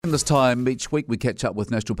Around this time each week we catch up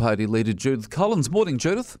with National Party leader Judith Collins. Morning,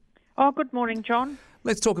 Judith. Oh, good morning, John.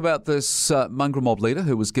 Let's talk about this mongrel mob leader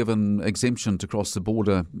who was given exemption to cross the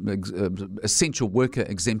border, essential worker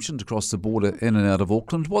exemption to cross the border in and out of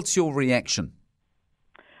Auckland. What's your reaction?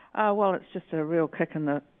 Well, it's just a real kick in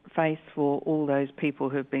the face for all those people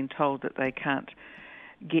who've been told that they can't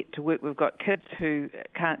get to work. We've got kids who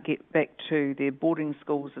can't get back to their boarding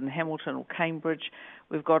schools in Hamilton or Cambridge.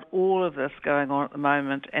 We've got all of this going on at the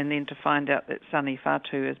moment, and then to find out that Sonny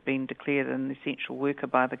Fatupaito has been declared an essential worker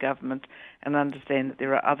by the government, and understand that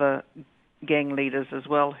there are other gang leaders as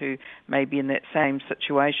well who may be in that same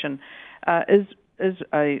situation, is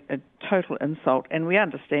a total insult. And we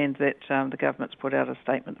understand that the government's put out a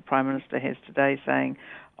statement, the Prime Minister has today, saying,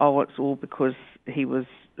 it's all because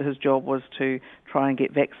his job was to try and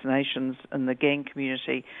get vaccinations in the gang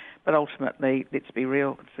community. But ultimately, let's be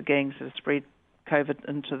real, it's the gangs that have spread COVID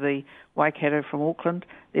into the Waikato from Auckland.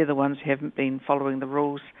 They're the ones who haven't been following the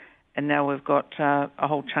rules. And now we've got a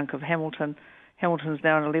whole chunk of Hamilton. Hamilton's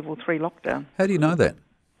now in a level 3 lockdown. How do you know that?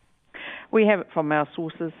 We have it from our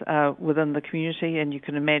sources within the community, and you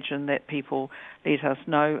can imagine that people let us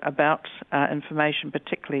know about information,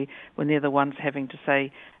 particularly when they're the ones having to,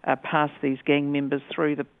 say, pass these gang members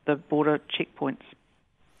through the border checkpoints.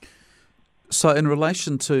 So in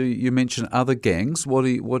relation to, you mentioned other gangs, what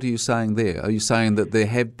are you saying there? Are you saying that there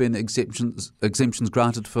have been exemptions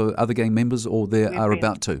granted for other gang members, or there are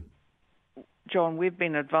about to? John, we've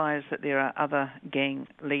been advised that there are other gang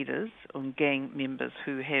leaders or gang members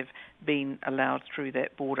who have been allowed through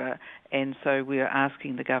that border, and so we are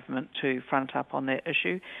asking the government to front up on that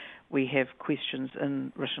issue. We have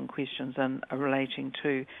written questions relating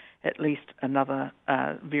to at least another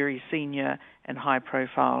very senior and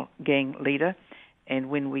high-profile gang leader, and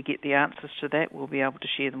when we get the answers to that, we'll be able to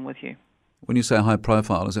share them with you. When you say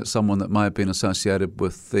high-profile, is that someone that may have been associated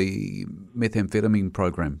with the methamphetamine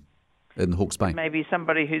program in Hawke's Bay? Maybe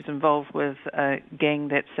somebody who's involved with a gang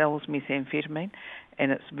that sells methamphetamine,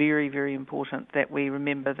 and it's very, very important that we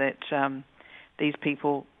remember that these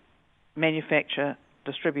people manufacture,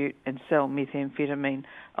 distribute and sell methamphetamine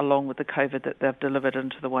along with the COVID that they've delivered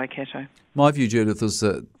into the Waikato. My view, Judith, is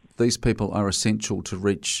that these people are essential to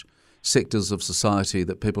reach sectors of society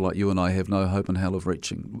that people like you and I have no hope in hell of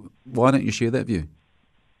reaching. Why don't you share that view?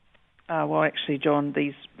 Well, actually, John,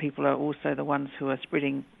 these people are also the ones who are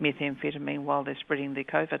spreading methamphetamine while they're spreading their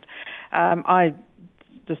COVID. I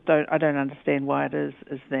don't understand why it is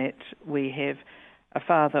that we have a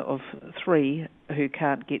father of 3 who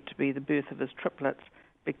can't get to be the birth of his triplets,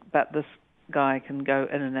 but this guy can go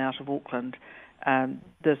in and out of Auckland.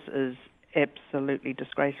 This is absolutely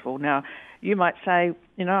disgraceful. Now, you might say,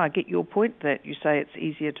 I get your point that you say it's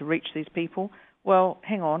easier to reach these people. Well,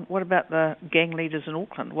 hang on, what about the gang leaders in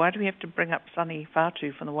Auckland? Why do we have to bring up Sonny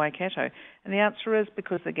Fatupaito from the Waikato? And the answer is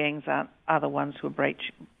because the gangs are the ones who are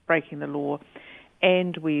breaking the law.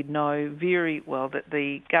 And we know very well that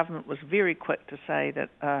the government was very quick to say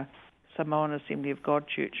that Samoan Assembly of God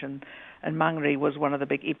Church and Mangere was one of the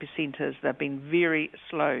big epicentres. They've been very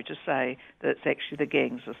slow to say that it's actually the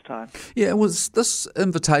gangs this time. Yeah, it was this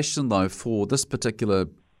invitation, though, for this particular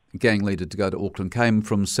gang leader to go to Auckland came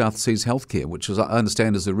from South Seas Healthcare, which I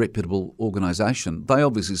understand is a reputable organisation. They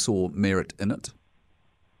obviously saw merit in it.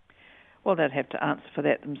 Well, they'd have to answer for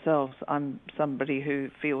that themselves. I'm somebody who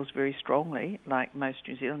feels very strongly, like most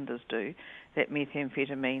New Zealanders do, that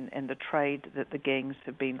methamphetamine and the trade that the gangs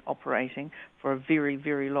have been operating for a very,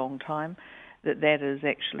 very long time, that is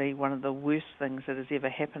actually one of the worst things that has ever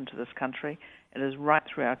happened to this country. It is right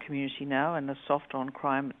through our community now, and the soft on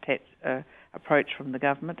crime approach from the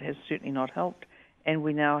government has certainly not helped, and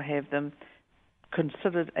we now have them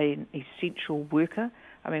considered an essential worker.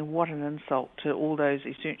 I mean, what an insult to all those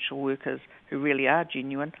essential workers who really are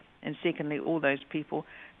genuine, and secondly, all those people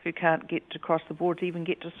who can't get to cross the border to even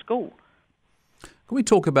get to school. Can we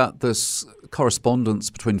talk about this correspondence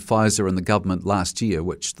between Pfizer and the government last year,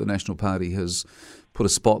 which the National Party has put a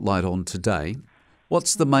spotlight on today?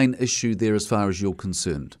 What's the main issue there as far as you're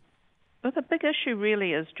concerned? Well, the big issue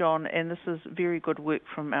really is, John, and this is very good work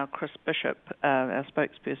from our Chris Bishop, our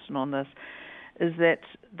spokesperson on this, is that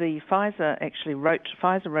the Pfizer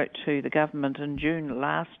wrote to the government in June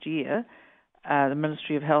last year, the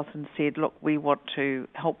Ministry of Health, and said, look, we want to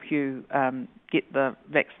help you get the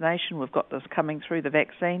vaccination. We've got this coming through, the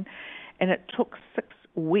vaccine. And it took 6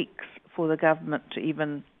 weeks for the government to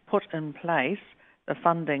even put in place the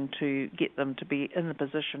funding to get them to be in a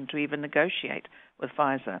position to even negotiate with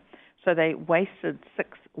Pfizer. So they wasted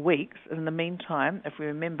 6 weeks. In the meantime, if we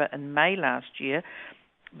remember in May last year,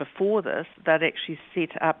 before this, they'd actually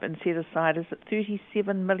set up and set aside, is it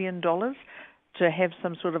 $37 million to have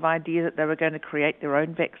some sort of idea that they were going to create their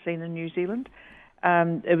own vaccine in New Zealand.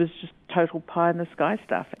 It was just total pie-in-the-sky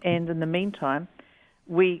stuff. And in the meantime,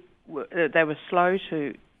 they were slow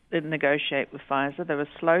to negotiate with Pfizer. They were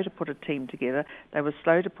slow to put a team together. They were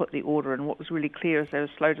slow to put the order in. What was really clear is they were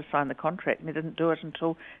slow to sign the contract, and they didn't do it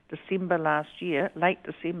until December last year, late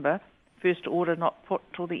December. First order not put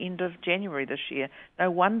till the end of January this year.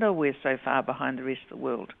 No wonder we're so far behind the rest of the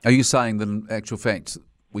world. Are you saying that in actual fact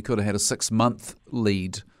we could have had a 6-month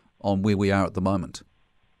lead on where we are at the moment?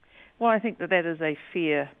 Well, I think that is a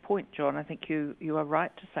fair point, John. I think you are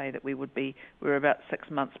right to say that we're about 6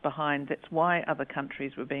 months behind. That's why other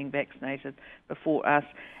countries were being vaccinated before us.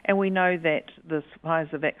 And we know that this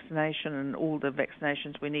Pfizer vaccination and all the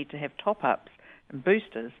vaccinations, we need to have top-ups and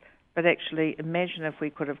boosters. But actually, imagine if we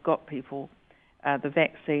could have got people the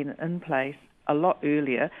vaccine in place a lot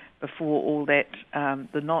earlier before all that,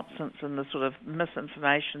 the nonsense and the sort of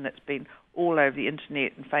misinformation that's been all over the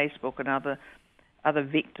internet and Facebook and other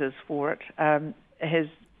vectors for it has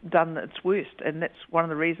done its worst. And that's one of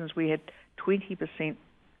the reasons we had 20%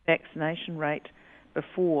 vaccination rate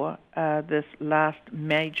before this last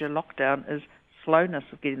major lockdown is slowness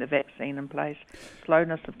of getting the vaccine in place,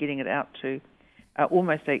 slowness of getting it out to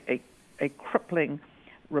almost a crippling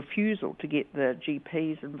refusal to get the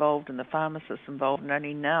GPs involved and the pharmacists involved, and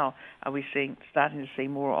only now are we starting to see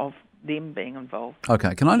more of them being involved.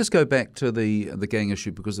 Okay, can I just go back to the gang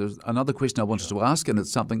issue, because there's another question I wanted to ask, and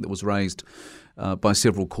it's something that was raised by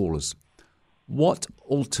several callers. What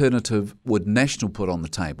alternative would National put on the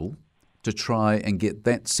table to try and get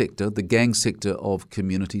that sector, the gang sector of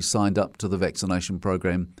community, signed up to the vaccination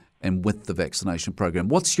program and with the vaccination program?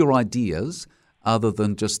 What's your ideas other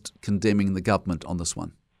than just condemning the government on this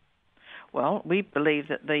one? Well, we believe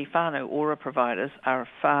that the whānau ora providers are a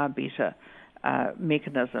far better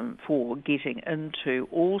mechanism for getting into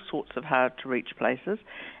all sorts of hard-to-reach places,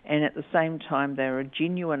 and at the same time they're a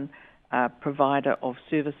genuine provider of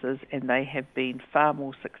services, and they have been far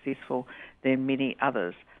more successful than many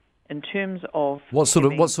others. In terms of what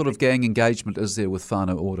sort of gang engagement is there with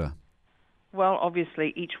whānau ora? Well,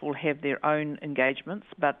 obviously each will have their own engagements,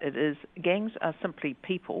 but gangs are simply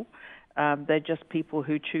people. They're just people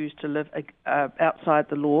who choose to live outside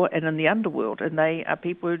the law and in the underworld, and they are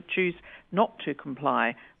people who choose not to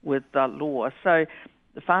comply with the law. So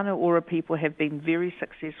the whānau ora people have been very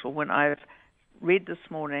successful. When I've read this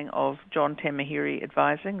morning of John Tamahiri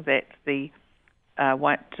advising that the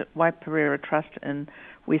Waiperera Trust in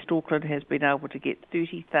West Auckland has been able to get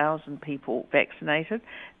 30,000 people vaccinated,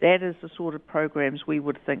 that is the sort of programs we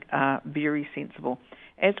would think are very sensible.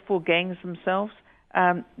 As for gangs themselves,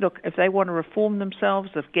 look, if they want to reform themselves,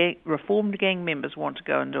 if reformed gang members want to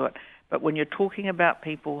go and do it, but when you're talking about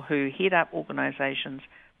people who head up organisations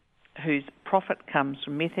whose profit comes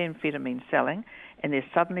from methamphetamine selling and they're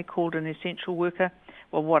suddenly called an essential worker,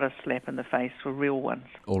 well, what a slap in the face for real ones.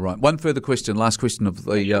 All right. One further question, last question of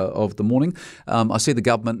the morning. I see the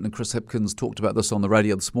government, and Chris Hipkins talked about this on the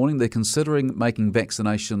radio this morning, they're considering making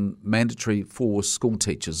vaccination mandatory for school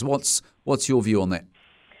teachers. What's your view on that?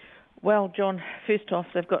 Well, John, first off,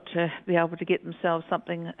 they've got to be able to get themselves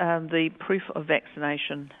something, the proof of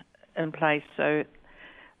vaccination in place. So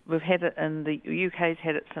we've had it in the UK's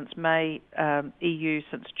had it since May, EU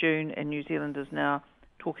since June, and New Zealand is now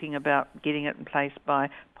talking about getting it in place by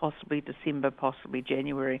possibly December, possibly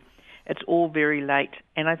January. It's all very late.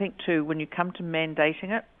 And I think, too, when you come to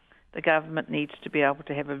mandating it, the government needs to be able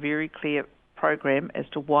to have a very clear program as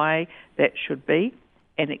to why that should be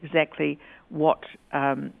and exactly what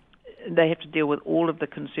they have to deal with all of the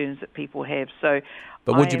concerns that people have. So,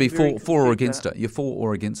 but would you be for or against it? You're for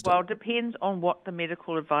or against it? Well, it depends on what the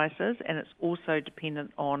medical advice is, and it's also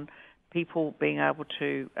dependent on people being able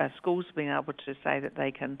to, schools being able to say that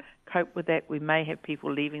they can cope with that. We may have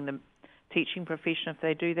people leaving the teaching profession if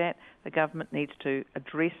they do that. The government needs to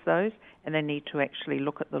address those, and they need to actually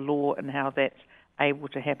look at the law and how that's able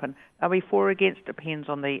to happen. Are we for or against? Depends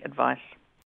on the advice.